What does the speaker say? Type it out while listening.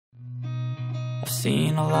I've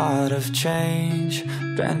seen a lot of change,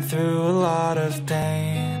 been through a lot of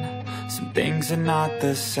pain. Some things are not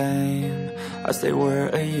the same as they were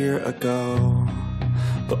a year ago,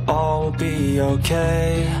 but all will be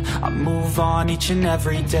okay. I move on each and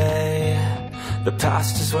every day. The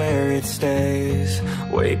past is where it stays,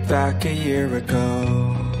 way back a year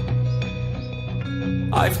ago.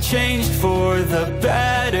 I've changed for the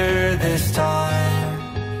better this time.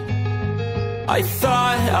 I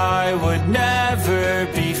thought I would never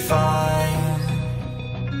be fine.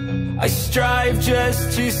 I strive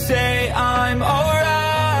just to say I'm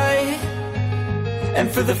alright, and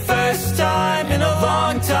for the first time in a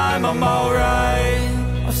long time I'm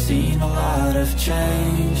alright. I've seen a lot of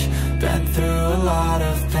change, been through a lot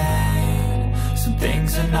of pain. Some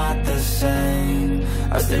things are not the same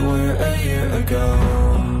as they were a year ago,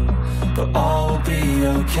 but all will be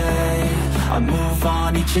okay. I move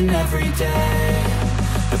on each and every day.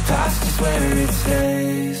 The past is where it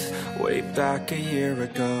stays, way back a year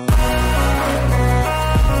ago.